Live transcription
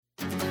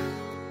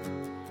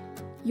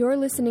You're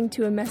listening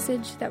to a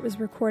message that was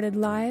recorded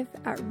live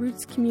at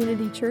Roots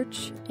Community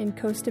Church in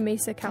Costa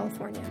Mesa,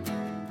 California.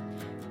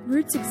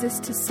 Roots exists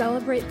to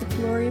celebrate the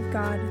glory of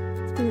God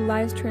through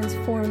lives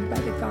transformed by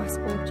the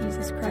gospel of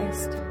Jesus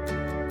Christ.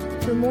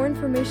 For more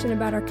information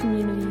about our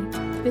community,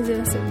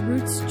 visit us at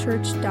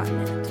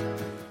rootschurch.net.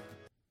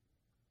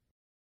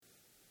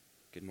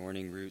 Good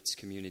morning, Roots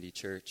Community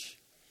Church.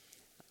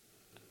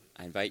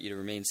 I invite you to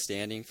remain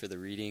standing for the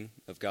reading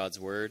of God's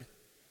Word.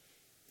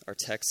 Our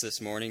text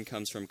this morning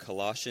comes from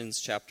Colossians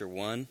chapter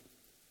 1,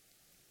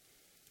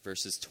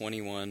 verses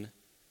 21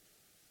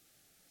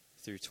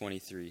 through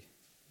 23.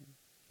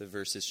 The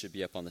verses should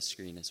be up on the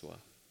screen as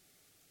well.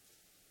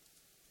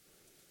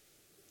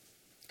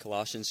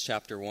 Colossians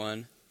chapter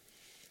 1,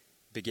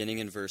 beginning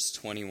in verse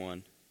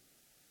 21.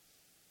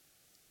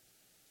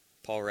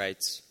 Paul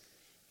writes,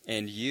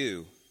 And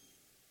you,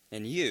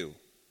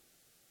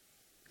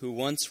 who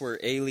once were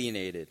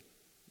alienated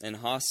and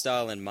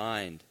hostile in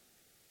mind,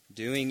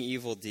 doing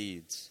evil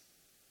deeds,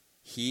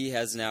 he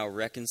has now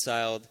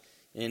reconciled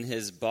in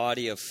his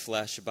body of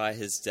flesh by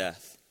his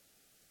death,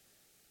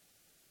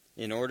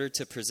 in order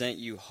to present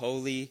you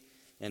holy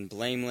and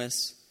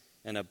blameless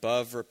and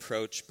above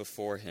reproach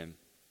before him.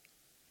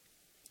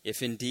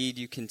 If indeed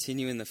you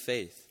continue in the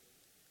faith,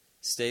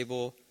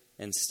 stable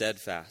and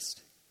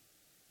steadfast,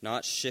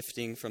 not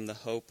shifting from the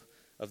hope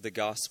of the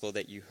gospel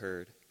that you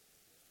heard,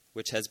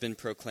 which has been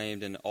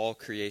proclaimed in all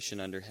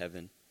creation under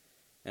heaven,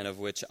 and of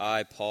which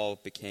I, Paul,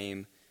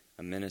 became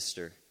a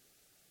minister.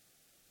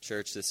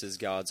 Church, this is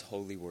God's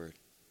holy word.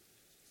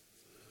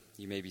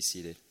 You may be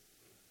seated.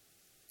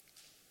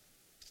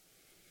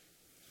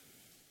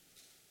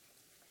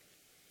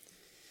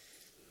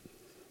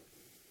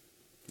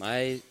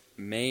 My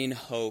main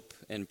hope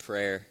and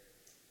prayer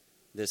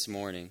this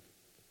morning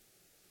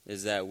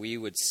is that we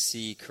would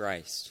see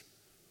Christ,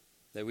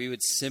 that we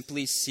would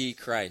simply see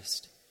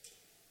Christ,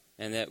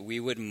 and that we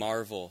would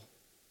marvel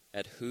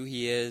at who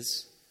he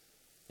is,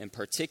 and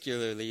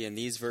particularly in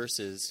these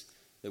verses,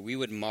 that we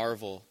would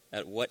marvel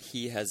at what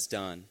he has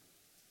done,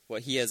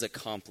 what he has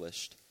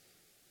accomplished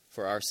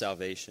for our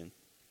salvation.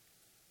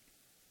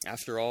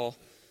 After all,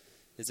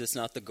 is this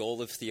not the goal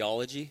of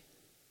theology,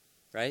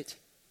 right?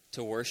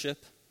 To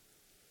worship?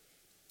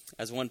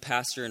 As one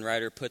pastor and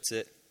writer puts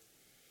it,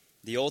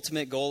 the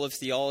ultimate goal of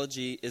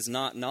theology is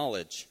not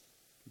knowledge,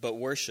 but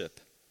worship.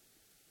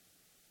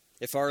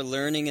 If our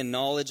learning and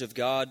knowledge of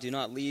God do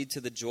not lead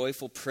to the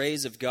joyful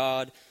praise of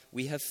God,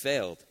 we have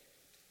failed.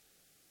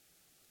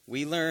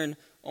 We learn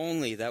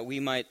only that we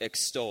might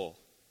extol,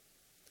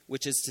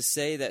 which is to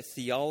say that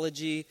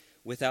theology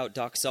without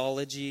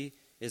doxology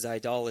is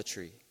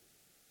idolatry.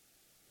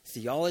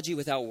 Theology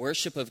without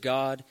worship of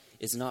God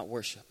is not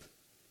worship.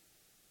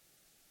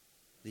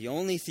 The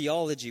only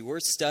theology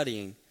worth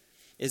studying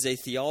is a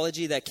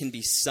theology that can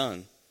be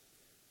sung.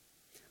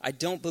 I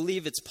don't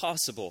believe it's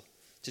possible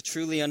to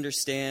truly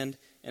understand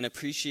and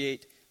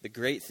appreciate the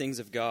great things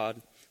of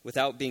God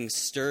without being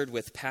stirred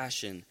with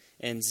passion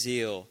and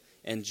zeal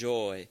and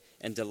joy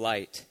and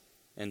delight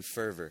and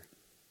fervor.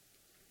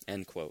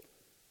 End quote.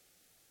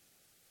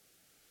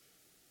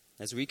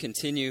 As we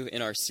continue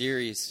in our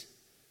series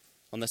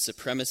on the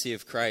supremacy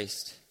of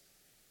Christ,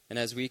 and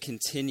as we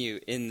continue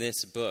in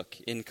this book,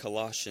 in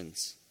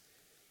Colossians,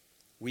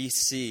 we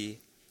see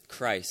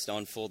Christ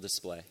on full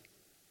display.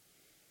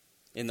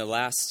 In the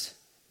last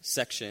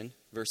section,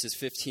 verses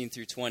 15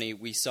 through 20,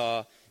 we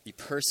saw the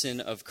person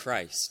of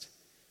Christ,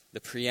 the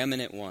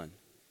preeminent one,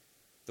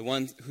 the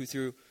one who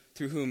through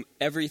whom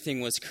everything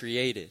was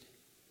created.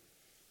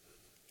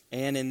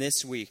 And in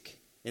this week,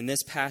 in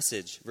this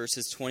passage,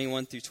 verses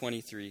 21 through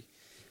 23,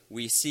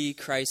 we see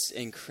Christ's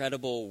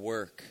incredible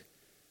work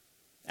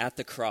at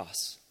the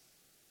cross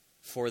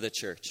for the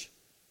church.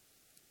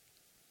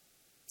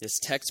 This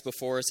text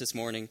before us this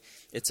morning,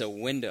 it's a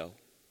window.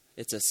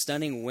 It's a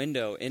stunning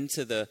window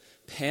into the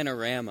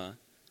panorama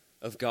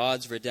of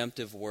God's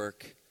redemptive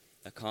work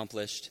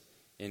accomplished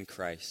in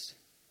Christ.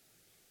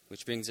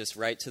 Which brings us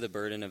right to the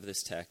burden of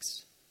this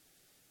text.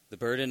 The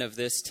burden of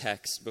this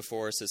text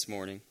before us this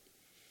morning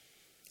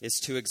is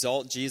to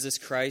exalt Jesus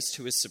Christ,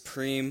 who is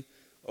supreme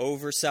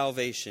over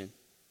salvation,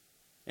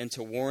 and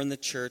to warn the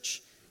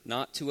church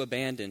not to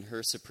abandon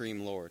her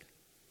supreme Lord.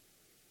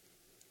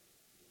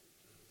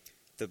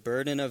 The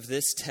burden of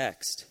this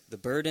text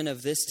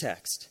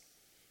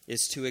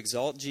is to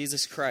exalt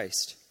Jesus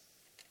Christ,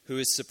 who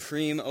is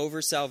supreme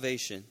over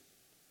salvation,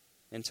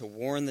 and to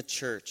warn the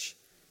church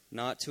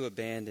not to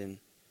abandon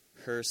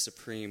her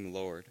supreme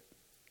Lord.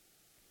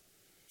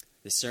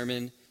 This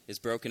sermon is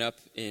broken up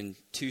in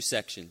two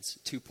sections,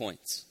 2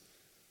 points.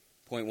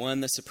 Point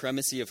 1, the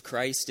supremacy of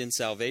Christ in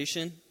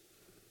salvation,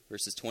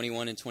 verses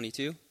 21 and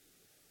 22.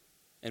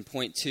 And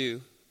point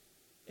 2,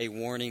 a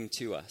warning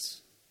to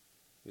us,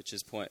 which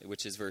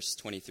is verse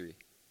 23.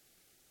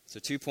 So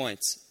 2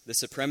 points, the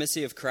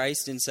supremacy of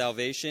Christ in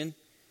salvation,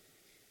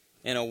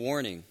 and a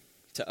warning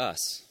to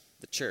us,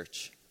 the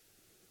church.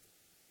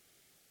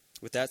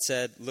 With that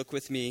said, look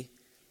with me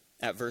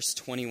at verse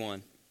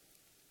 21.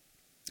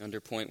 Under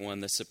point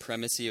 1, the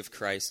supremacy of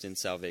Christ in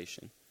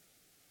salvation.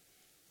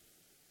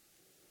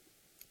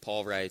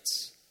 Paul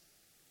writes,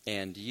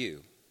 and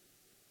you.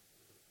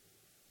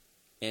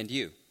 And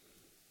you.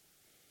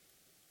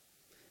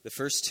 The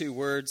first two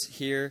words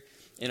here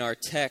in our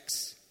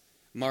text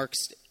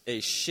marks a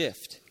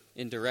shift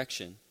in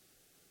direction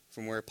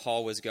from where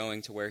Paul was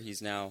going to where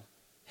he's now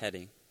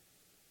heading.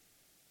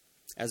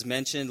 As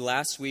mentioned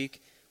last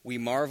week, we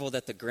marveled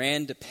at the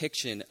grand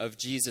depiction of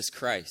Jesus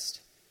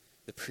Christ,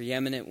 the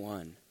preeminent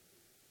one,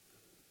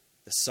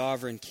 the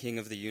sovereign King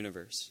of the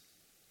universe.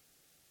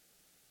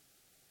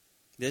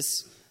 The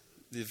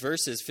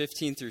verses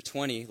 15 through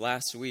 20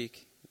 last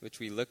week, which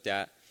we looked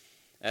at,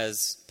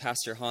 as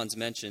Pastor Hans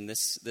mentioned,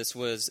 this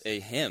was a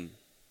hymn.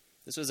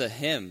 This was a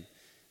hymn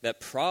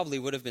that probably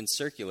would have been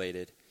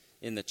circulated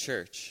in the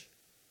church.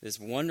 This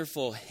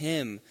wonderful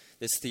hymn,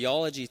 this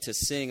theology to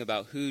sing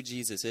about who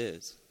Jesus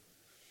is.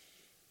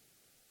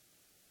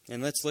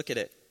 And let's look at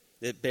it.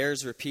 It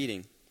bears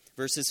repeating.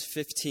 Verses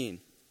 15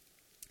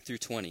 through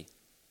 20.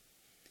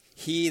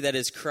 He that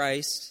is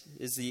Christ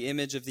is the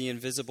image of the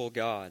invisible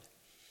God,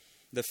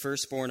 the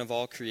firstborn of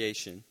all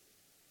creation.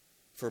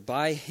 For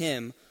by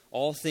him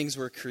all things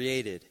were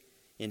created,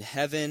 in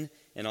heaven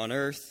and on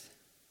earth,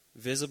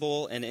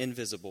 visible and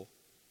invisible,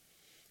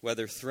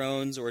 whether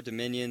thrones or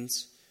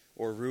dominions,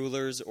 or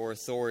rulers or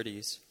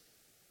authorities.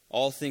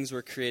 All things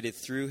were created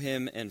through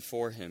him and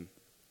for him.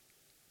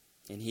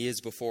 And he is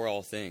before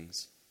all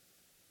things,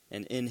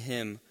 and in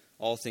him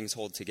all things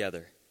hold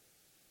together.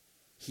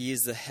 He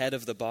is the head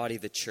of the body,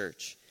 the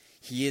church.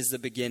 He is the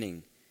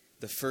beginning,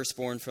 the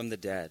firstborn from the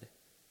dead,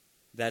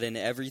 that in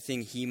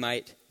everything he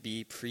might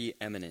be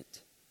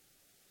preeminent.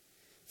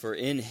 For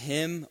in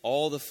him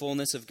all the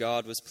fullness of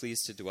God was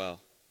pleased to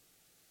dwell,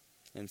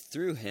 and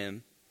through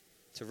him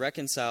to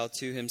reconcile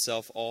to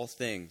himself all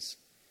things,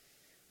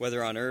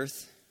 whether on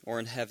earth or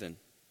in heaven,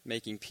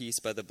 making peace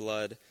by the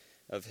blood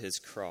of his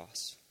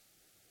cross.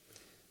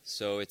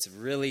 So it's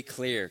really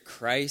clear,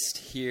 Christ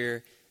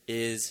here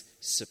is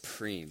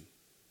supreme.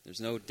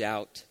 There's no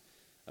doubt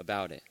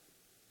about it.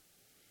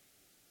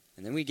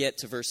 And then we get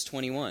to verse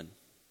 21,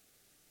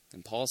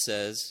 and Paul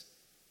says,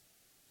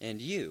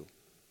 and you.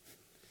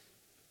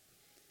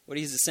 What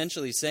he's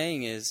essentially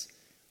saying is,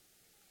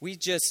 we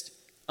just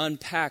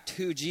unpacked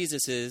who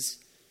Jesus is.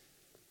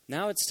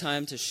 Now it's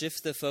time to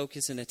shift the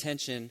focus and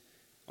attention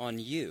on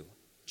you,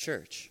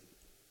 church.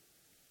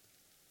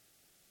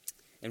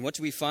 And what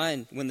do we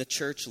find when the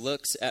church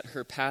looks at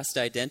her past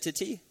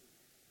identity?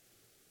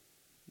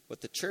 What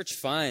the church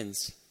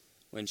finds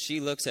when she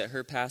looks at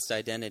her past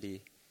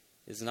identity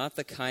is not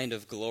the kind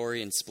of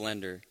glory and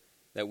splendor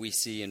that we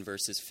see in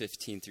verses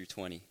 15 through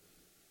 20.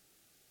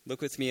 Look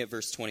with me at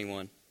verse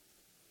 21.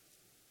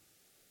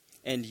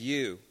 And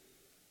you,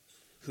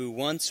 who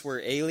once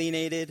were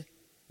alienated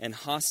and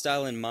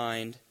hostile in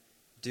mind,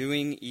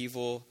 doing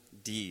evil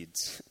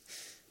deeds.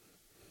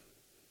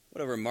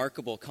 What a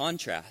remarkable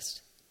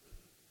contrast.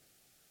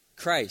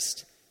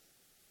 Christ,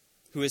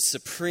 who is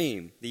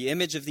supreme, the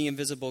image of the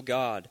invisible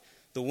God,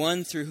 the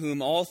one through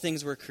whom all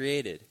things were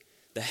created,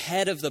 the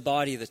head of the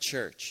body, the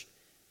church.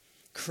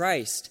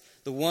 Christ,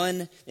 the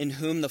one in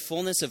whom the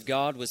fullness of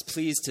God was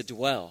pleased to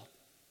dwell.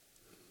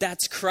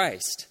 That's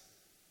Christ.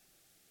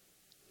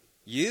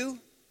 You,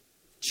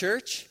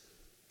 church,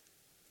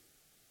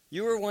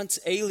 you were once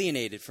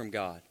alienated from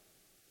God.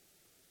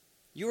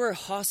 You were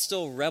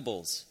hostile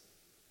rebels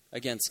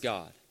against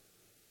God.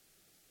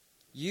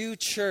 You,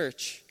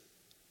 church,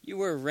 you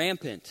were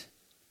rampant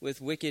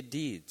with wicked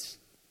deeds.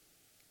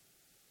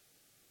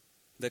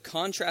 The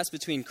contrast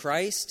between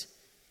Christ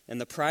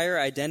and the prior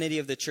identity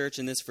of the church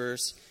in this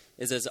verse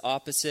is as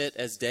opposite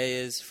as day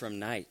is from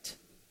night.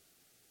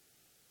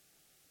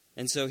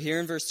 And so here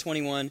in verse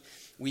 21,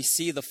 we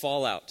see the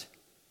fallout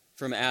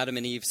from Adam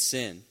and Eve's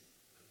sin.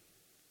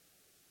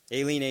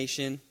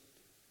 Alienation,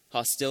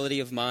 hostility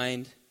of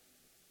mind,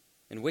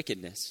 and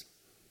wickedness.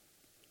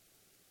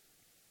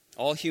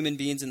 All human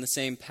beings in the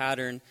same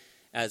pattern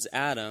as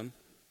Adam,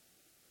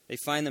 they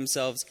find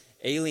themselves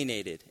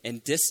alienated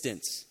and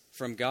distanced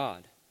from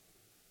God.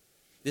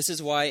 This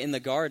is why in the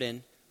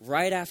garden,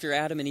 right after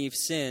Adam and Eve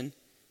sin,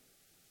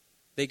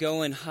 they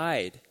go and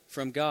hide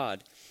from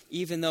God,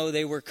 even though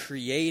they were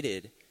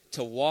created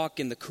to walk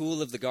in the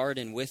cool of the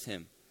garden with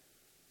him.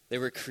 They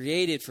were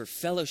created for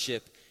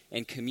fellowship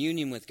and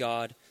communion with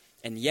God,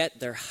 and yet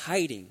they're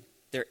hiding.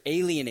 They're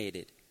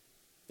alienated.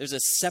 There's a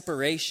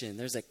separation.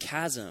 There's a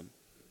chasm.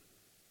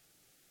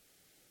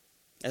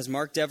 As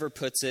Mark Dever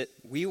puts it,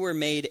 we were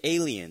made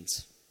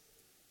aliens.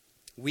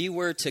 We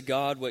were to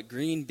God what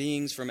green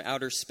beings from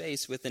outer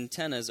space with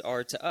antennas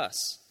are to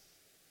us.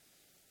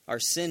 Our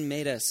sin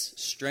made us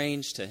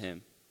strange to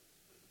him.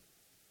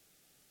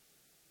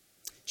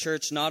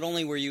 Church, not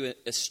only were you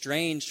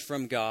estranged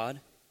from God,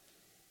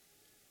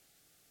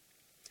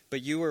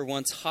 but you were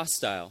once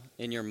hostile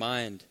in your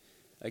mind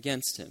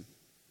against him.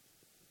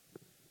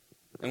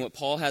 And what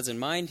Paul has in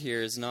mind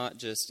here is not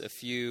just a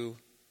few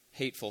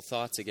hateful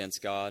thoughts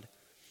against God,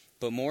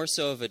 but more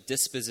so of a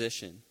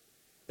disposition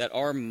that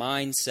our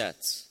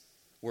mindsets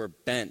were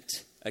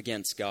bent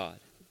against God.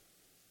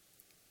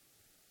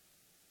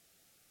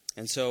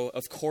 And so,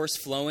 of course,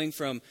 flowing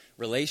from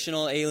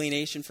relational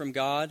alienation from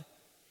God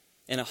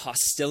and a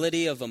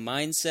hostility of a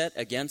mindset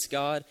against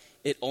God,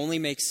 it only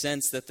makes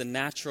sense that the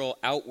natural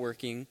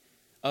outworking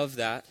of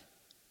that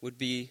would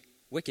be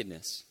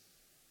wickedness.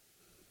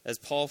 As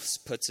Paul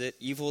puts it,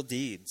 evil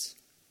deeds.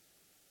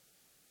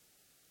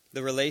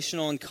 The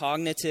relational and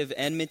cognitive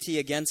enmity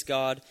against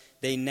God,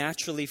 they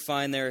naturally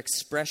find their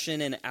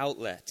expression and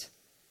outlet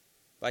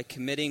by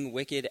committing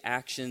wicked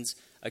actions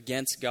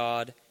against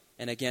God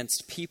and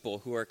against people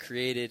who are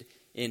created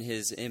in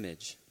his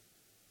image.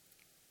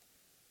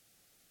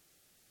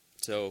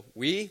 So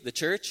we, the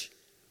church,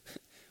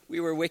 we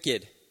were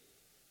wicked.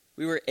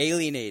 We were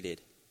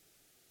alienated.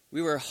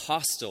 We were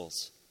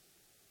hostiles,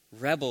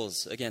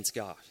 rebels against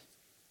God.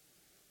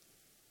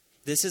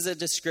 This is a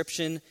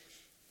description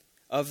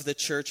of the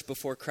church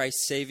before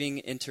Christ's saving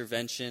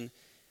intervention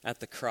at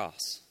the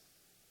cross.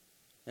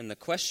 And the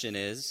question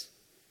is,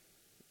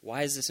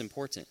 why is this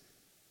important?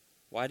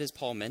 Why does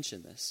Paul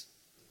mention this?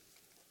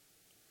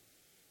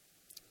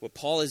 What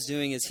Paul is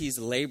doing is he's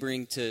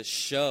laboring to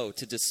show,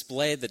 to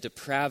display the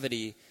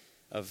depravity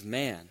of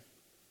man.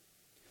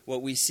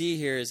 What we see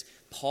here is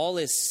Paul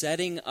is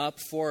setting up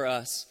for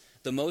us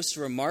the most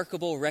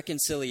remarkable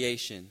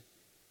reconciliation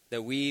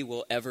that we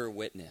will ever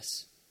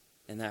witness,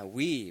 and that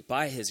we,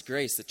 by his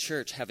grace, the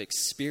church, have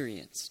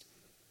experienced.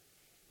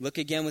 Look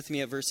again with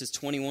me at verses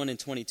 21 and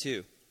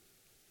 22.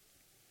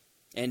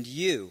 And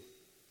you,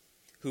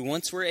 who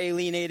once were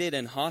alienated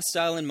and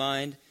hostile in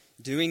mind,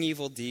 doing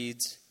evil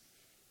deeds,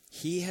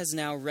 he has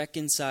now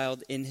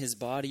reconciled in his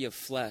body of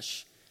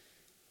flesh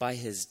by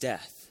his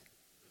death.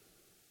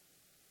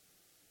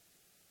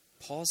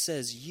 Paul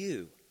says,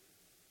 you,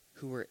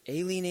 who were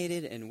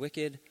alienated and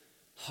wicked,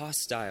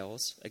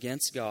 hostiles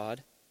against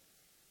God,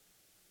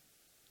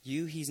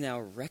 he's now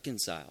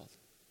reconciled.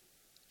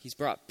 He's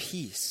brought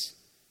peace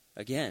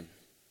again.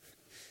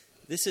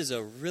 This is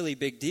a really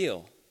big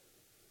deal.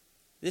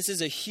 This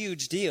is a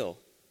huge deal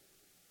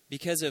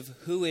because of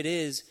who it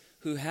is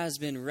who has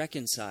been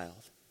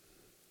reconciled.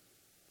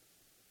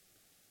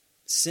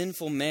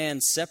 Sinful man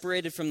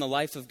separated from the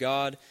life of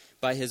God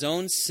by his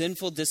own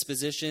sinful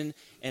disposition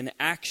and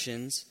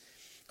actions,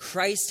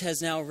 Christ has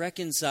now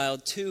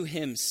reconciled to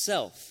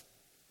himself.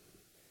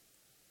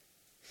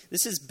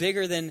 This is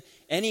bigger than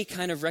any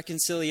kind of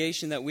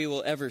reconciliation that we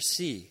will ever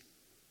see.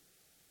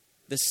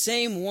 The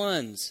same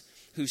ones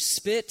who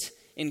spit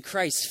in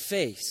Christ's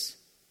face,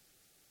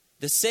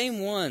 the same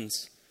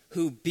ones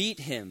who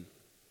beat him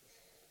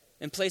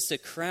and placed a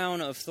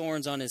crown of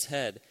thorns on his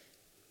head,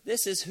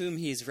 this is whom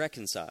he's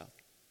reconciled.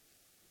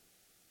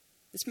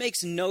 This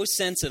makes no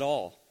sense at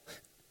all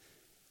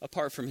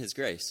apart from his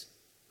grace.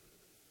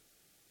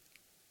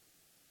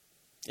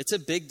 It's a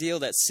big deal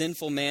that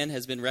sinful man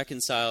has been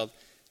reconciled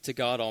to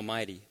God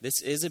Almighty.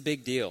 This is a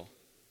big deal.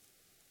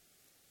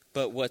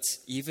 But what's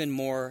even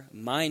more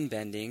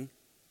mind-bending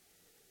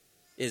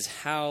is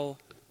how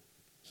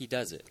he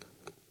does it.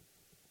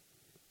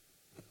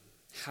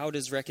 How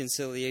does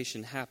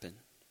reconciliation happen?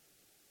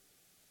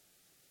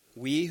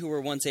 We who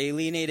were once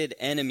alienated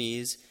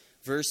enemies,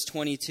 verse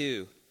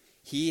 22,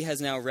 he has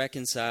now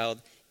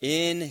reconciled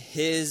in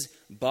his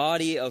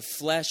body of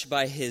flesh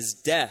by his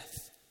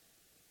death.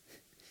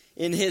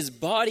 In his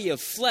body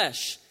of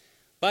flesh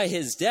by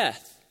his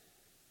death.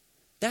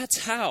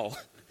 That's how.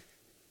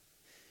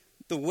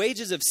 The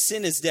wages of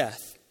sin is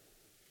death.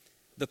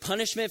 The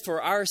punishment for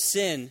our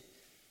sin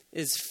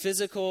is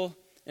physical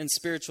and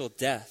spiritual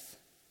death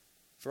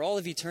for all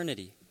of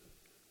eternity.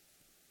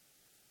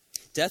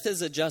 Death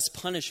is a just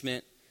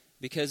punishment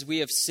because we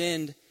have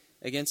sinned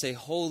against a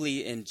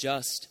holy and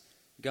just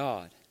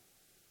God.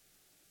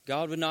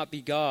 God would not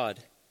be God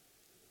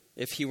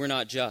if he were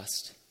not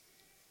just.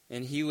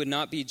 And he would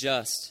not be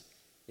just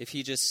if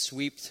he just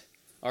swept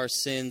our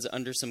sins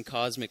under some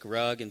cosmic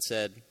rug and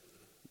said,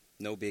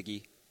 no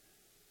biggie.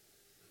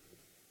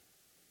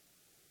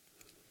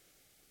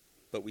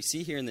 But we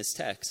see here in this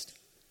text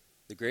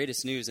the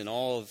greatest news in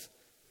all of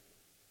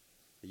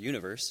the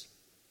universe,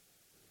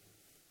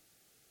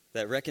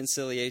 that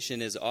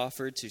reconciliation is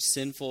offered to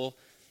sinful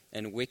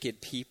and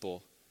wicked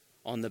people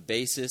on the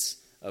basis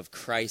of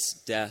Christ's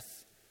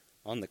death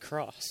on the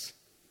cross.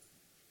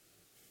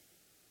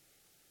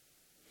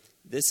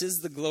 This is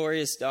the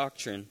glorious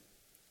doctrine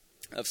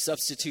of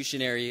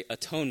substitutionary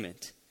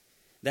atonement.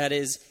 That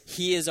is,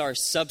 he is our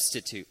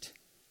substitute.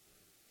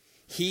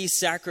 He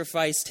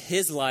sacrificed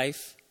his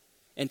life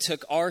and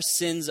took our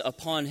sins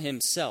upon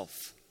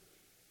himself.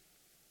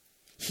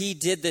 He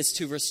did this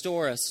to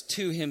restore us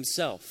to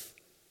himself.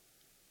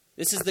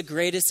 This is the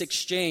greatest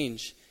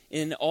exchange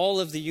in all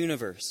of the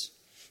universe.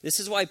 This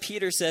is why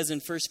Peter says in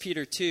 1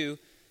 Peter 2,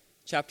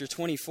 chapter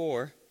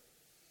 24,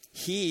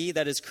 he,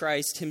 that is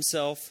Christ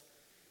himself,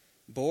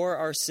 bore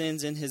our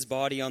sins in his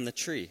body on the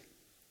tree.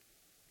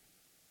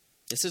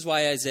 This is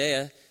why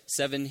Isaiah,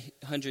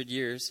 700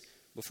 years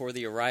before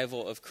the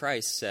arrival of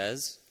Christ,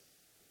 says,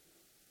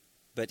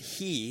 but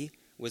he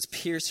was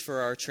pierced for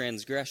our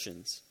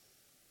transgressions.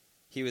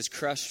 He was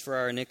crushed for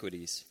our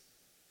iniquities.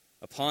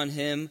 Upon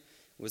him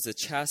was the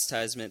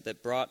chastisement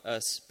that brought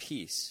us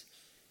peace,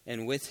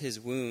 and with his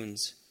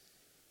wounds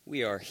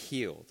we are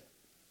healed.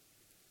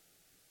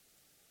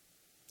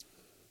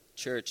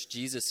 Church,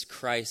 Jesus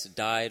Christ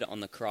died on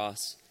the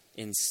cross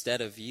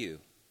instead of you.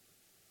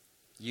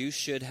 You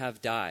should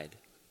have died.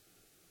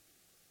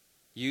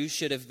 You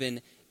should have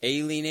been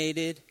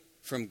alienated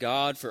from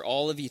God for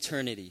all of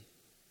eternity.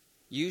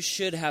 You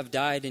should have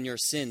died in your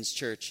sins,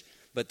 church,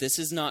 but this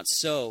is not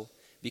so,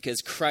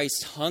 because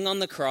Christ hung on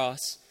the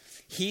cross.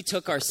 He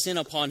took our sin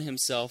upon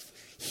himself.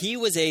 He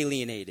was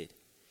alienated.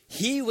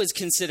 He was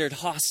considered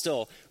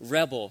hostile,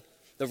 rebel.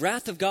 The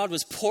wrath of God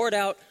was poured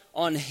out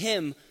on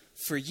him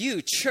for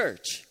you,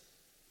 church.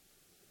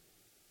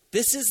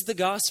 This is the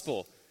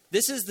gospel.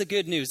 This is the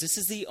good news. This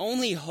is the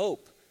only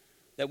hope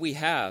that we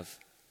have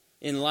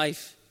in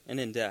life and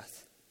in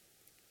death.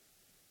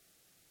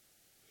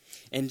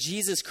 And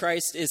Jesus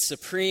Christ is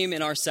supreme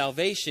in our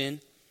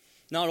salvation,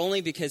 not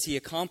only because he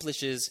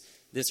accomplishes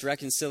this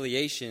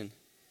reconciliation,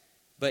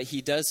 but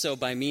he does so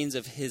by means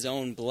of his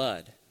own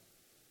blood.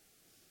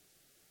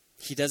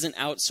 He doesn't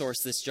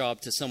outsource this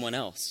job to someone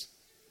else.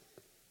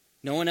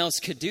 No one else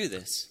could do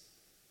this.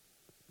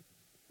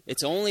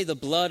 It's only the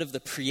blood of the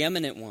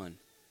preeminent one,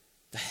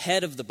 the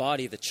head of the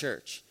body, the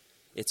church.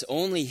 It's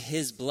only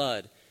his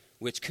blood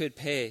which could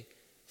pay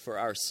for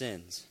our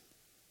sins.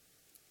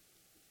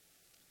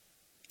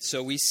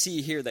 So we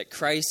see here that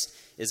Christ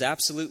is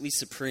absolutely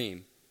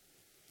supreme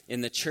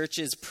in the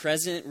church's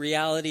present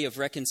reality of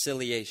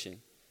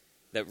reconciliation.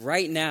 That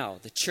right now,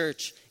 the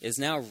church is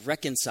now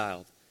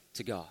reconciled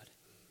to God.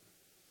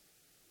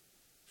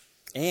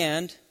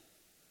 And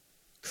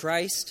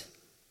Christ,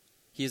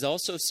 he is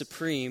also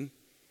supreme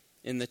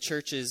in the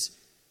church's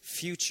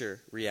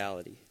future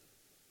reality.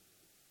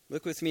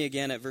 Look with me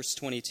again at verse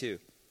 22.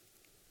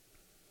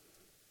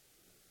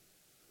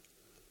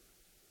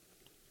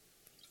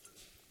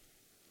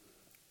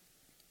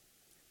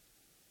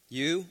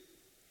 You,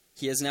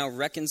 he is now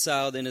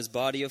reconciled in his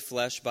body of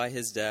flesh by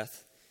his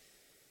death,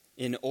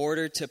 in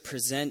order to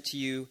present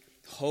you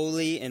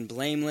holy and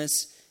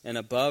blameless and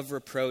above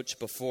reproach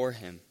before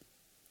him.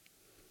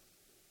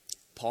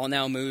 Paul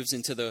now moves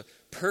into the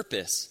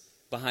purpose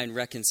behind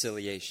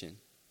reconciliation.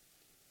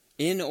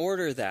 In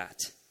order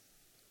that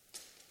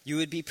you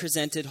would be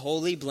presented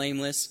holy,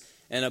 blameless,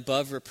 and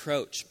above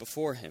reproach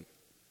before him.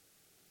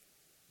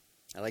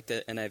 I like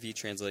the NIV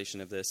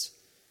translation of this.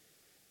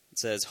 It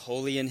says,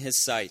 holy in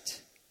his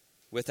sight,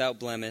 without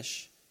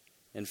blemish,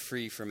 and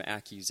free from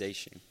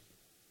accusation.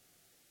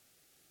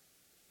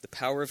 The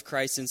power of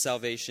Christ in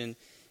salvation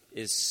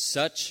is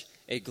such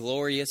a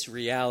glorious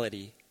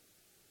reality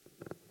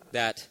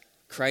that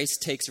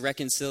Christ takes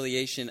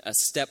reconciliation a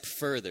step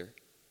further.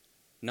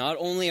 Not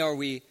only are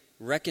we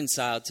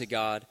reconciled to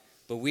God,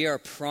 but we are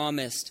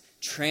promised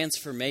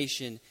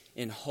transformation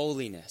in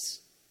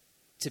holiness,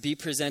 to be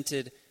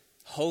presented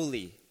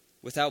holy,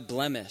 without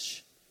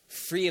blemish,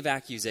 free of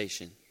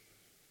accusation.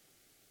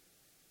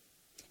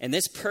 And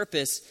this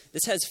purpose,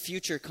 this has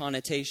future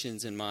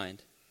connotations in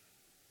mind.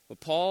 What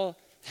Paul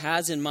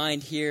has in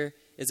mind here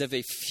is of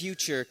a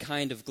future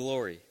kind of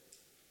glory.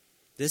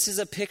 This is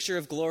a picture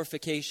of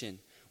glorification.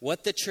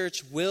 What the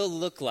church will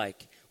look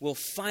like, will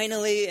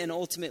finally and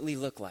ultimately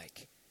look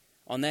like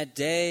on that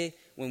day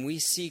when we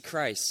see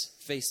Christ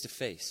face to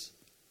face.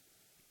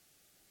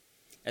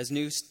 As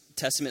New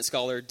Testament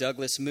scholar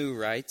Douglas Moo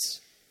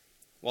writes,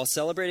 while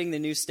celebrating the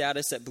new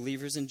status that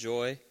believers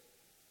enjoy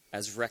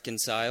as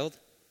reconciled,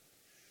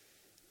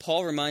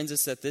 Paul reminds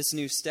us that this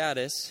new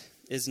status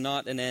is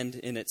not an end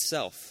in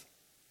itself,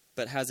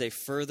 but has a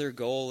further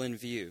goal in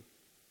view,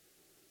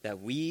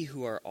 that we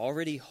who are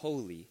already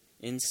holy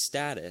in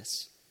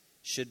status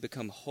should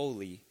become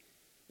holy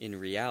in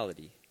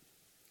reality.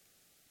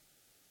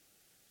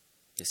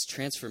 This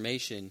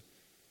transformation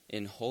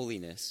in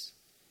holiness,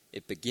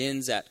 it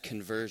begins at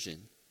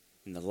conversion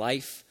in the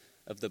life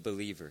of the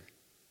believer.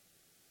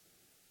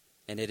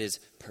 And it is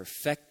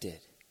perfected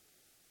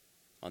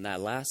on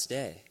that last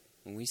day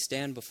when we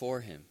stand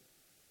before him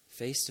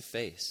face to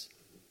face.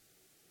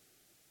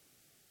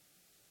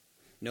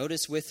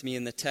 Notice with me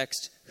in the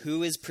text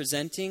who is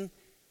presenting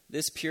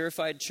this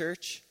purified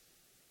church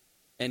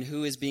and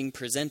who is being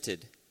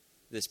presented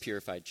this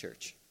purified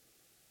church.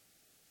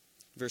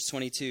 Verse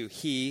 22,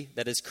 he,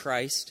 that is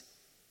Christ,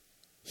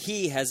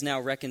 he has now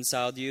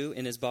reconciled you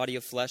in his body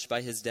of flesh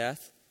by his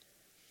death,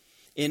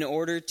 in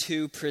order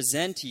to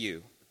present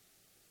you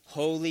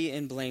holy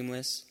and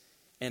blameless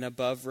and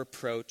above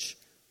reproach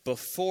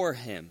before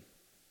him.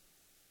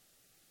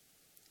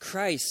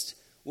 Christ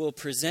will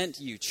present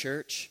you,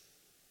 church,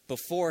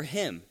 before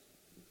him.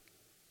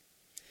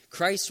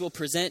 Christ will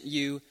present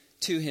you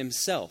to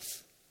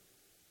himself.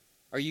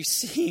 Are you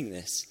seeing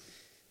this?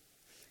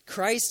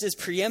 Christ is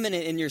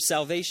preeminent in your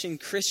salvation,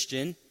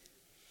 Christian,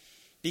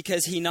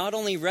 because he not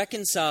only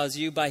reconciles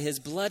you by his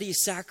bloody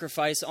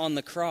sacrifice on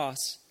the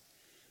cross,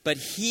 but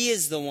he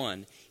is the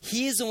one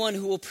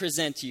who will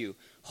present you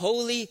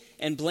holy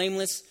and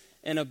blameless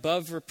and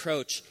above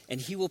reproach,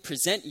 and he will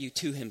present you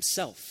to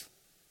himself.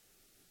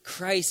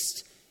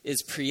 Christ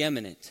is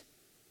preeminent.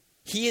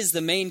 He is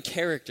the main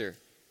character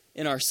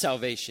in our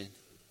salvation.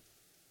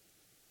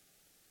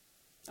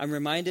 I'm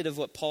reminded of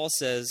what Paul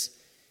says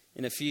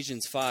in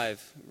Ephesians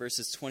 5,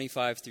 verses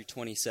 25 through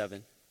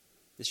 27.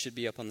 This should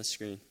be up on the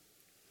screen.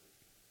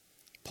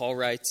 Paul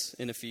writes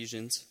in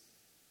Ephesians,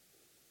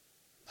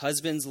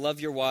 "Husbands, love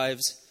your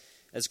wives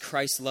as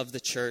Christ loved the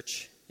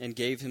church and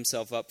gave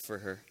himself up for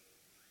her,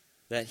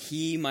 that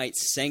he might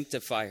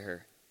sanctify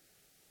her,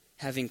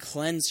 having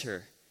cleansed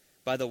her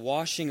by the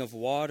washing of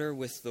water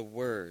with the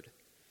word,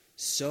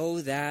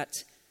 so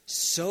that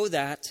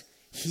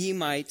he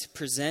might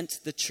present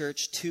the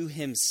church to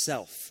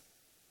himself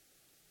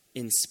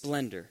in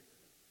splendor,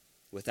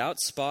 without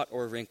spot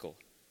or wrinkle,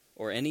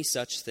 or any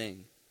such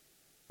thing,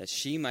 that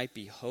she might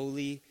be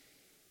holy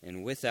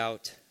and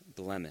without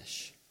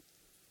blemish."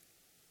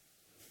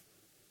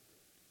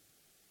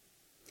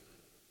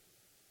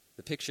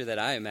 The picture that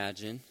I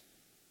imagine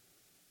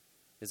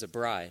is a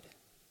bride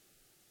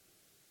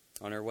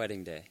on her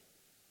wedding day,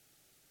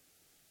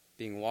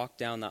 being walked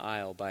down the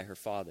aisle by her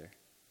father.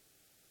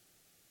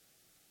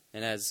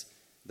 And as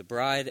the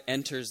bride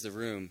enters the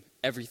room,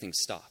 everything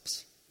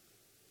stops.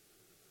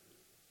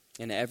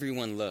 And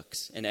everyone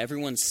looks, and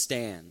everyone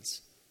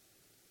stands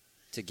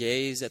to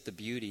gaze at the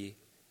beauty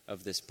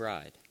of this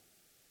bride.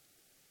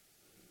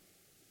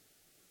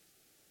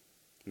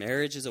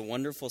 Marriage is a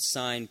wonderful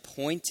sign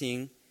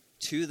pointing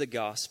to the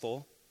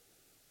gospel,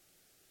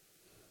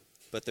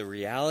 but the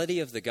reality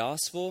of the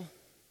gospel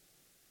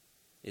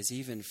is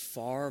even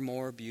far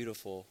more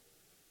beautiful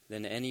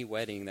than any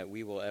wedding that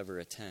we will ever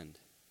attend.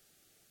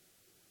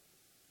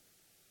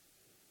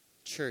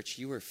 Church,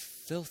 you were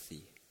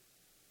filthy,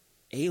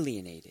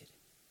 alienated,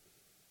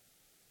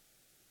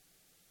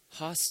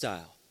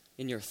 hostile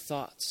in your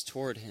thoughts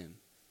toward him,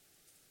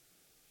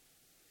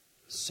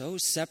 so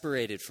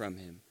separated from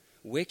him,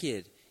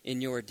 wicked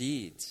in your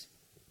deeds.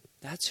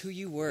 That's who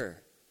you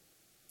were,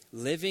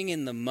 living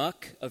in the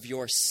muck of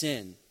your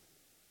sin,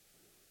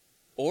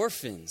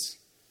 orphans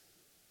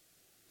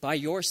by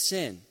your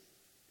sin,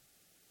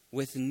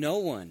 with no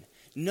one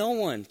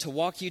to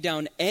walk you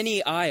down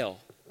any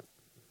aisle.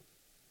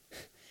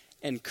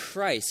 And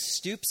Christ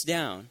stoops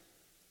down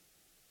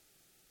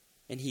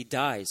and he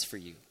dies for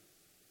you.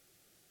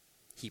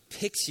 He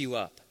picks you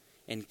up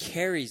and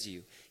carries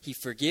you. He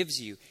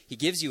forgives you. He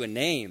gives you a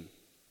name.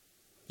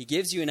 He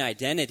gives you an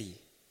identity.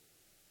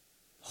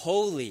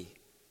 Holy,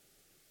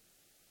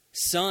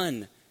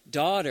 son,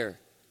 daughter,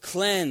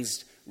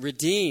 cleansed,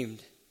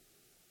 redeemed.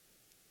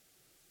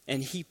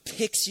 And he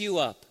picks you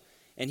up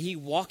and he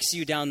walks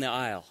you down the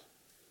aisle.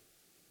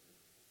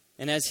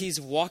 And as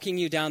he's walking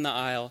you down the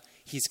aisle,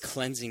 he's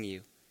cleansing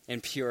you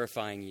and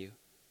purifying you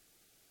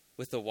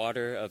with the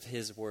water of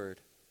his word.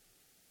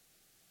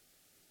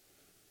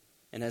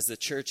 And as the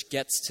church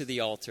gets to the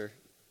altar,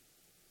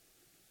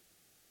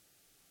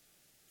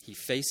 he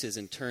faces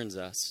and turns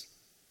us,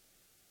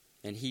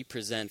 and he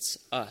presents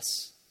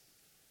us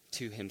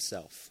to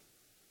himself,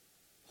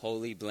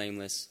 holy,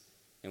 blameless,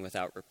 and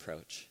without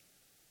reproach.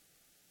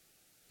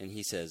 And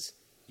he says,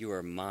 "You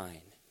are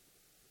mine,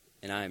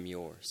 and I am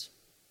yours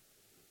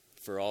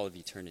for all of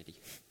eternity."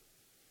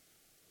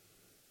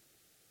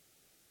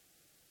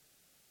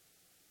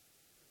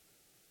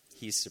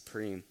 He's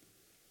supreme.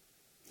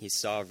 He's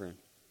sovereign.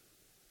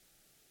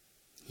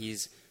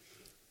 He's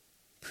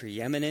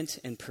preeminent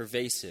and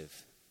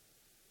pervasive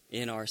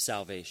in our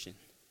salvation.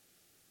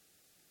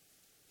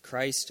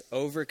 Christ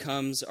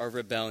overcomes our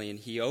rebellion.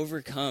 He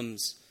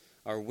overcomes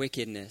our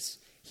wickedness.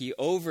 He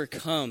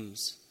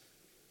overcomes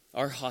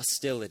our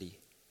hostility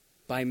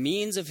by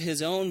means of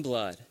his own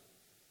blood.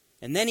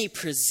 And then he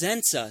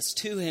presents us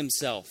to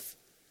himself,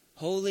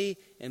 holy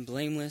and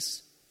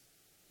blameless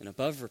and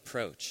above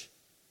reproach,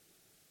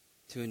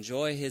 to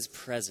enjoy his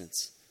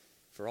presence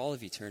for all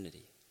of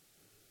eternity.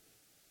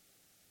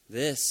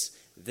 This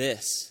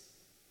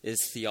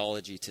is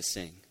theology to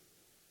sing.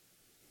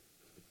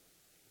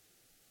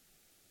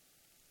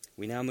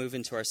 We now move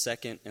into our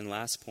second and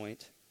last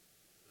point,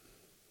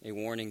 a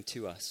warning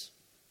to us.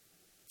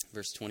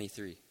 Verse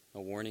 23,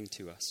 a warning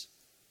to us.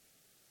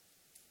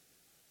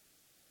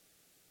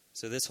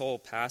 So this whole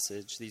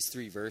passage, these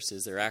three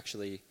verses, they're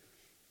actually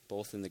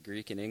both in the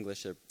Greek and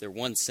English. They're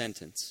one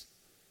sentence.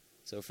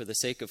 So for the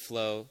sake of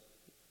flow,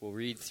 we'll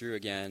read through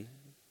again,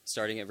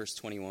 starting at verse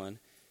 21.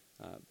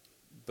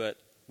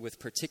 But with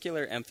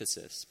particular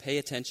emphasis, pay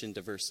attention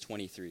to verse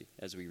 23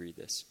 as we read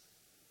this.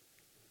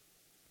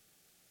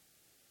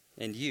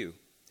 "And you,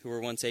 who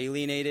were once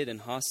alienated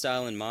and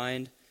hostile in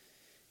mind,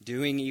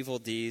 doing evil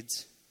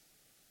deeds,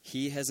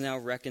 he has now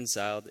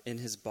reconciled in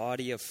his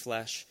body of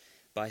flesh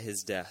by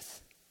his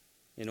death,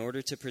 in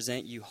order to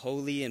present you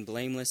holy and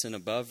blameless and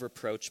above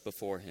reproach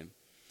before him.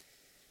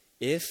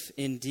 If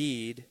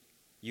indeed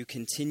you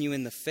continue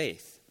in the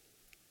faith,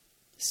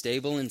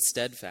 stable and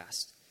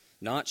steadfast,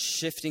 not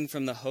shifting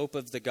from the hope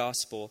of the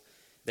gospel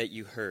that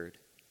you heard,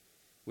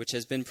 which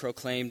has been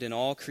proclaimed in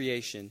all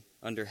creation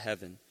under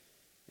heaven,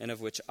 and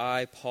of which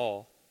I,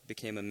 Paul,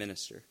 became a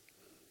minister."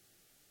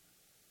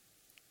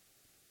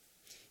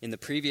 In the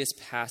previous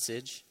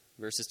passage,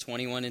 verses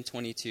 21 and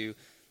 22,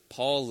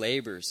 Paul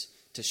labors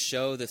to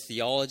show the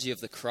theology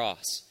of the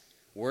cross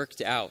worked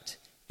out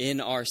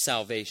in our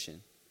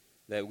salvation.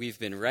 that we've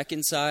been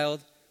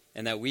reconciled,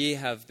 and that we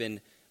have been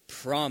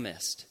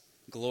promised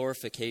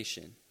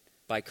glorification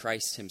by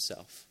Christ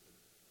himself.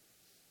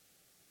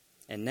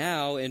 And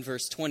now in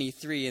verse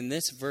 23, in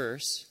this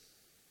verse,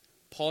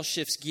 Paul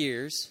shifts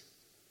gears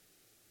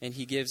and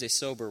he gives a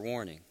sober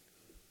warning.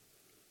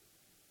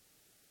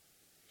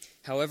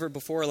 However,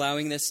 before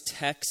allowing this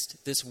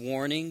text, this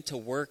warning to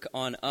work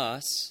on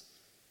us,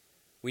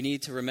 we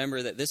need to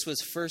remember that this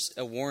was first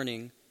a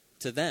warning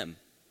to them.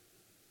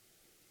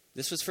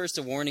 This was first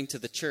a warning to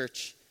the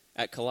church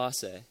at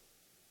Colossae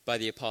by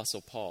the Apostle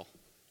Paul.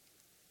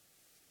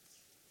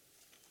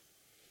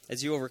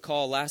 As you will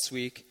recall, last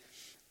week,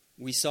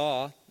 we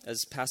saw,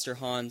 as Pastor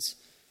Hans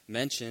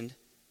mentioned,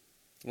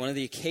 one of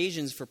the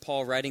occasions for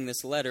Paul writing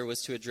this letter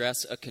was to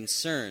address a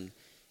concern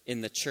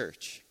in the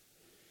church.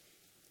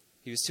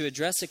 He was to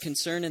address a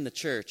concern in the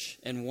church,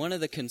 and one of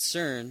the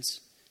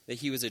concerns that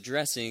he was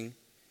addressing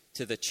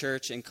to the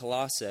church in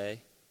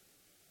Colossae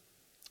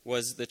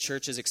was the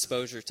church's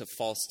exposure to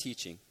false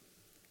teaching.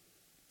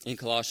 In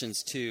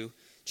Colossians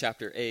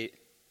chapter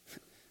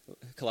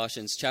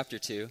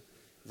 2,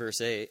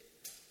 verse 8,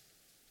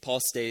 Paul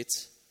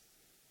states,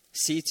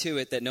 "See to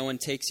it that no one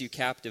takes you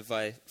captive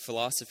by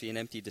philosophy and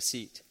empty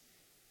deceit,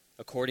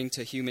 according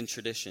to human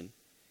tradition,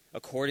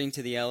 according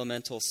to the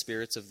elemental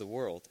spirits of the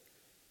world,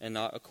 and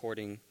not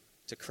according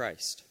to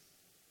Christ."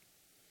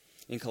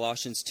 In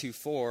Colossians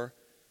 2:4,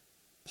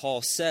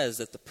 Paul says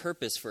that the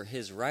purpose for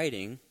his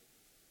writing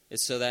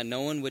is so that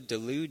no one would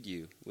delude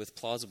you with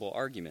plausible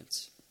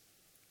arguments.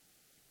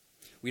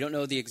 We don't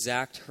know the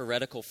exact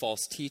heretical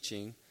false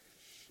teaching,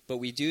 but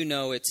we do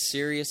know it's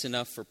serious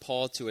enough for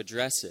Paul to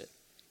address it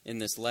in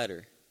this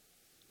letter,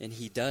 and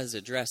he does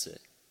address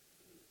it.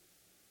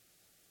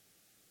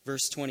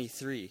 Verse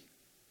 23,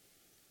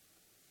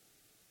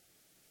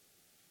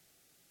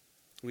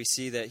 we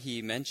see that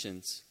he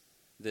mentions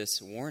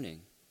this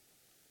warning,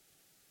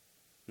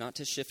 not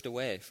to shift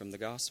away from the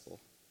gospel.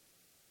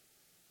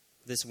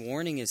 This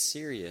warning is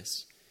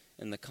serious,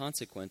 and the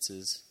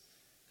consequences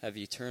have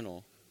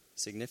eternal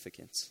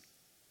significance.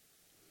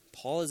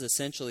 Paul is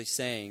essentially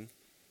saying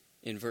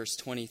in verse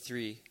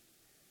 23,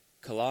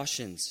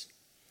 Colossians,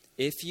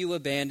 if you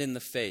abandon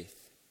the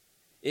faith,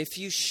 if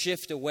you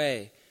shift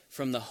away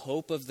from the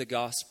hope of the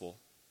gospel,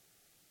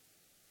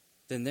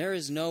 then there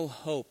is no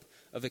hope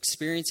of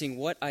experiencing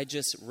what I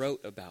just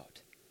wrote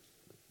about,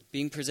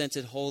 being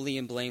presented holy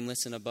and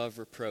blameless and above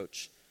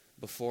reproach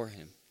before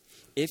him.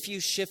 If you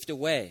shift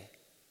away,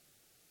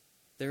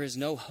 there is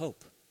no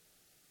hope.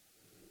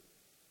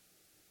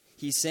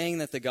 He's saying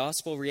that the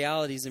gospel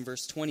realities in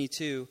verse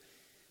 22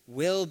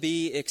 will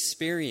be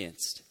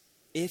experienced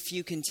if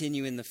you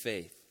continue in the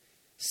faith,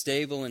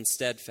 stable and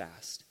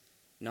steadfast,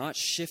 not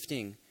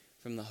shifting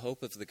from the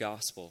hope of the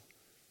gospel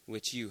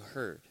which you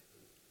heard.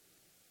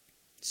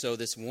 So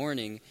this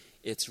warning,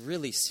 it's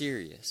really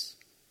serious.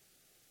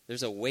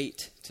 There's a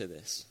weight to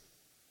this.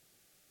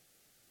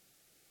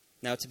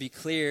 Now, to be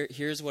clear,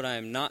 here's what I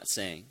am not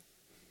saying.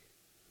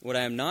 What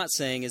I am not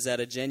saying is that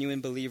a genuine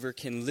believer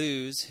can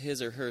lose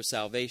his or her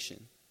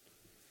salvation.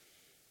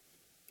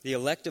 The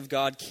elect of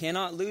God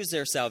cannot lose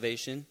their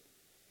salvation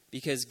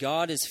because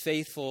God is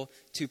faithful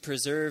to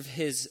preserve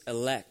his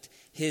elect,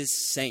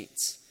 his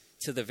saints,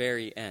 to the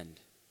very end.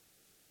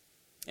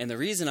 And the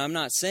reason I'm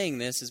not saying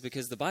this is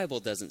because the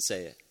Bible doesn't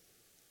say it.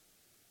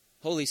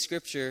 Holy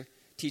Scripture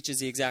teaches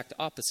the exact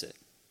opposite.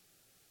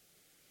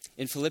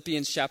 In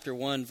Philippians chapter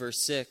 1,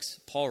 verse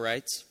 6, Paul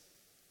writes,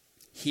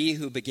 "He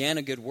who began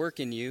a good work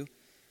in you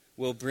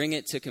will bring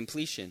it to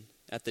completion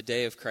at the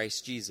day of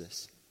Christ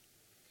Jesus."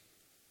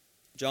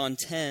 John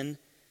 10,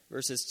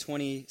 verses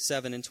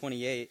 27 and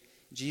 28,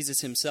 Jesus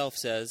himself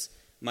says,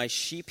 "My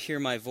sheep hear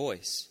my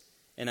voice,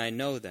 and I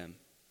know them,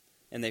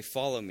 and they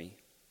follow me.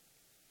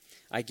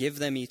 I give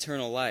them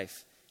eternal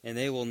life, and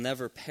they will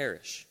never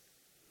perish,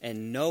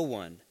 and no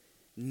one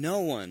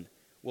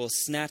will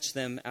snatch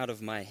them out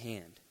of my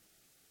hand."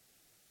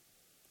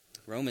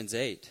 Romans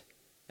 8,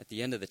 at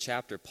the end of the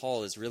chapter,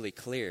 Paul is really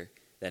clear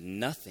that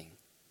nothing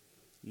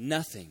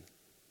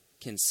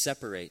can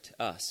separate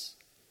us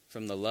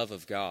from the love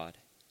of God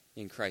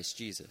in Christ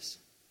Jesus.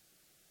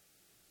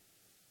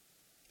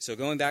 So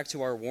going back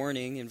to our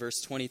warning in verse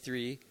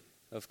 23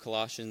 of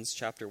Colossians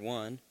chapter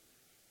 1,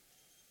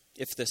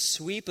 if the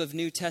sweep of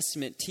New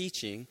Testament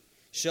teaching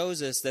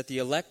shows us that the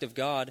elect of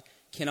God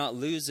cannot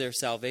lose their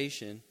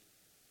salvation,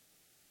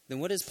 then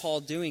what is Paul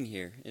doing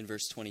here in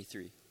verse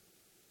 23?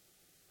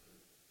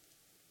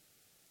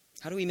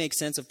 How do we make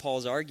sense of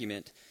Paul's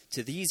argument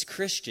to these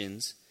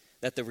Christians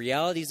that the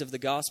realities of the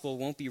gospel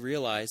won't be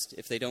realized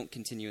if they don't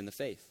continue in the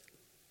faith?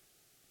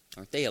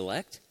 Aren't they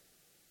elect?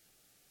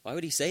 Why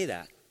would he say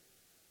that?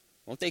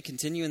 Won't they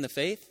continue in the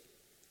faith?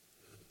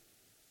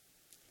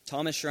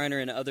 Thomas Schreiner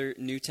and other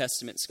New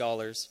Testament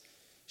scholars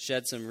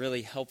shed some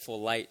really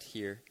helpful light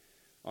here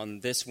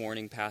on this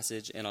warning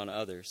passage and on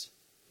others.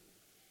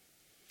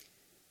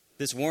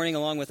 This warning,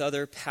 along with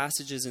other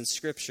passages in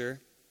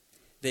Scripture,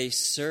 they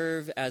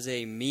serve as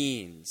a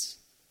means.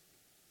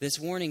 This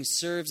warning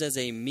serves as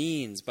a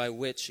means by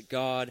which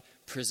God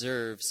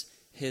preserves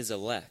his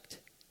elect.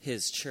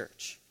 his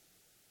church.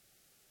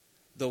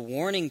 The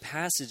warning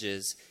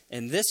passages,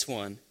 and this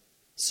one,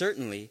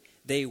 certainly,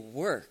 they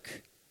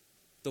work.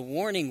 The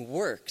warning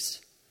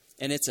works,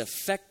 and it's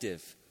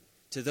effective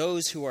to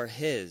those who are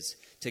his,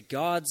 to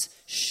God's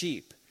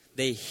sheep.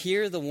 They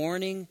hear the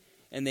warning,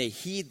 and they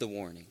heed the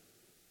warning.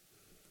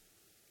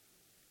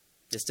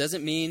 This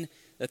doesn't mean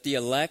that the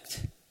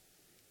elect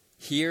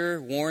hear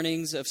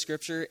warnings of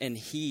Scripture and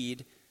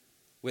heed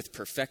with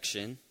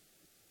perfection.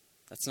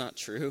 That's not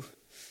true.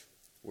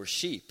 We're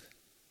sheep.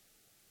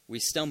 We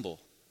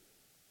stumble.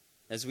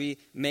 As we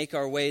make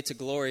our way to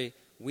glory,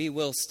 we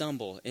will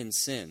stumble in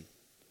sin,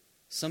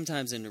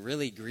 sometimes in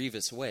really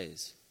grievous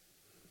ways.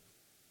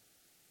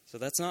 So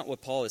that's not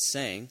what Paul is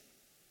saying.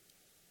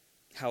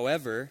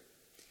 However,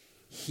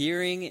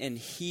 hearing and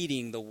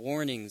heeding the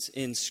warnings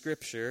in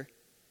Scripture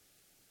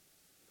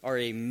are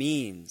a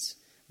means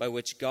by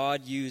which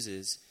God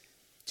uses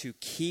to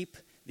keep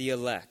the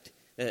elect,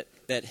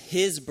 that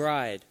his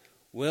bride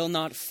will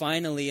not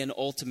finally and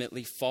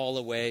ultimately fall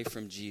away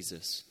from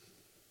Jesus.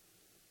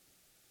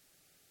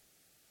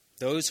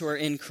 Those who are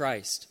in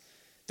Christ,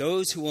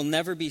 those who will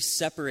never be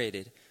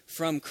separated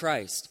from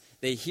Christ,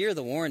 they hear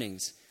the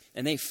warnings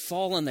and they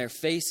fall on their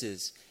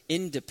faces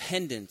in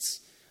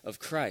dependence of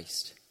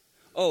Christ.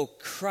 Oh,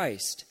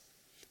 Christ,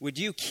 would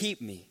you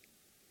keep me?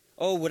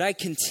 Oh, would I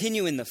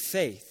continue in the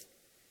faith?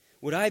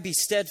 Would I be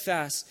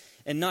steadfast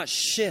and not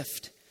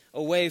shift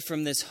away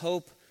from this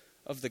hope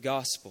of the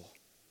gospel?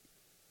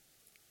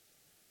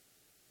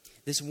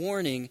 This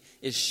warning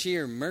is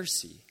sheer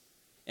mercy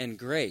and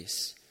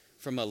grace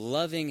from a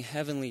loving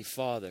heavenly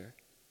Father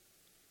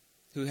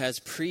who has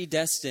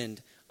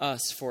predestined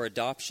us for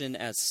adoption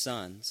as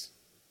sons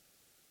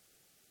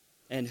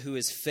and who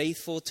is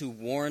faithful to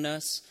warn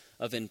us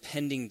of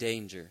impending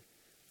danger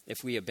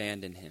if we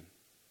abandon him.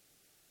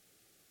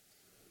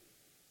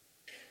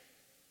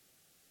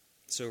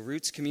 So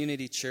Roots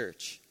Community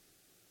Church,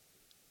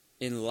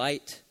 in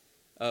light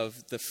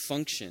of the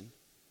function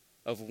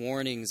of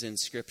warnings in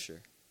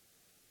Scripture,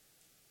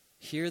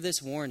 hear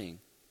this warning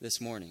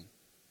this morning.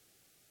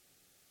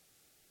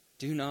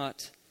 Do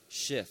not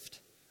shift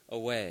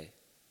away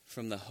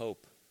from the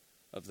hope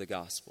of the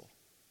gospel.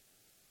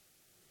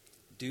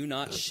 Do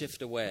not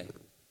shift away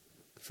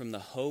from the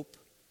hope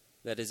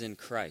that is in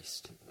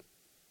Christ.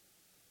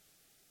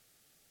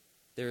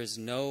 There is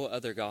no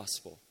other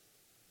gospel.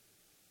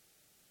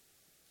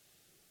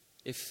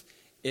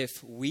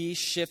 If we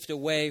shift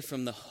away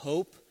from the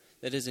hope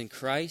that is in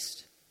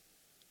Christ,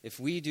 if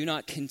we do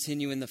not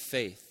continue in the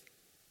faith,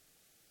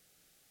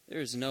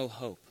 there is no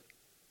hope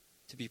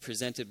to be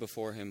presented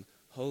before him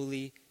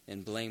holy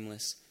and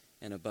blameless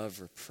and above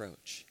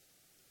reproach.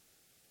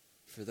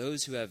 For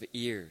those who have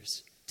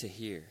ears to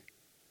hear,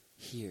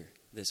 hear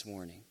this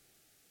warning.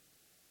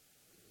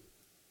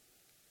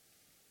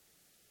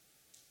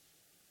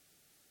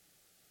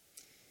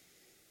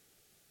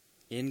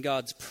 In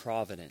God's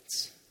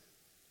providence,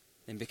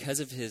 and because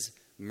of his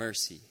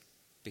mercy,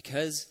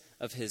 because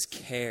of his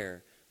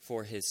care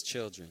for his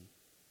children,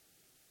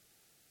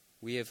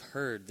 we have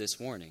heard this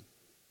warning.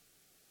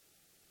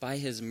 By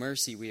his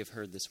mercy, we have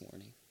heard this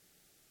warning.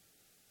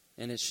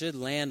 And it should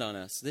land on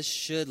us. This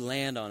should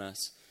land on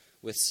us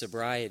with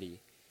sobriety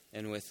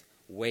and with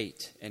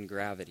weight and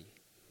gravity.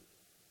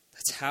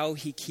 That's how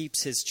he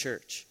keeps his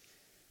church.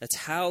 That's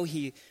how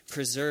he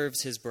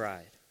preserves his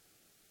bride.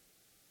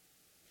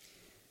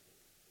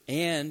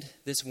 And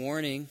this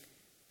warning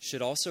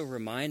should also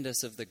remind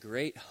us of the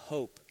great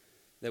hope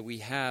that we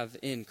have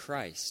in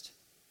Christ.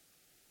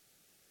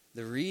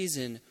 The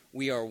reason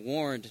we are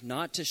warned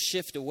not to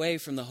shift away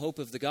from the hope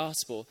of the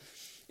gospel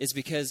is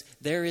because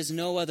there is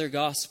no other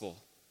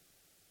gospel.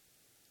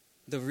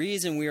 The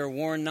reason we are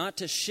warned not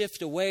to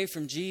shift away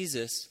from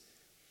Jesus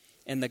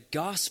and the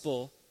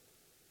gospel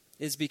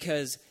is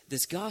because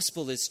this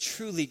gospel is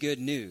truly good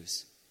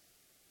news.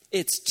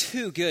 It's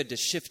too good to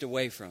shift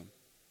away from.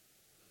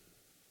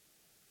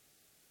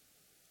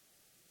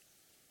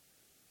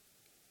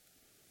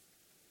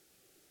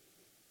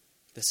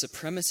 The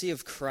supremacy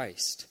of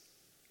Christ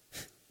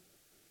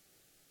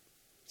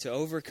to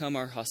overcome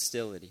our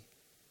hostility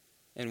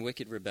and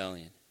wicked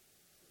rebellion.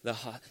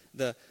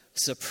 The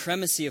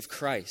supremacy of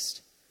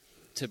Christ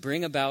to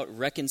bring about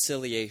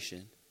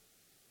reconciliation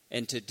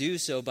and to do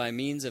so by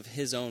means of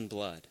his own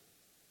blood.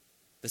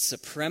 The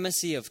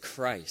supremacy of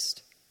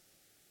Christ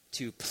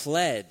to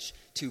pledge,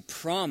 to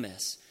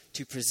promise,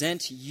 to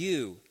present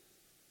you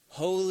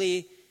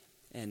holy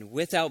and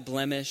without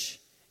blemish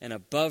and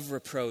above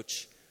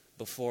reproach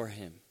before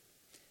him.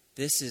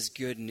 This is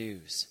good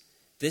news.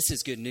 This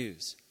is good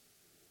news.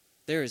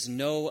 There is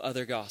no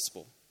other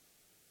gospel.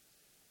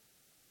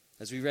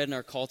 As we read in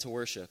our call to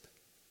worship,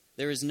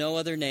 there is no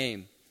other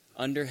name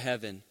under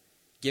heaven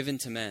given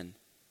to men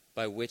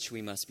by which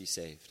we must be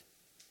saved.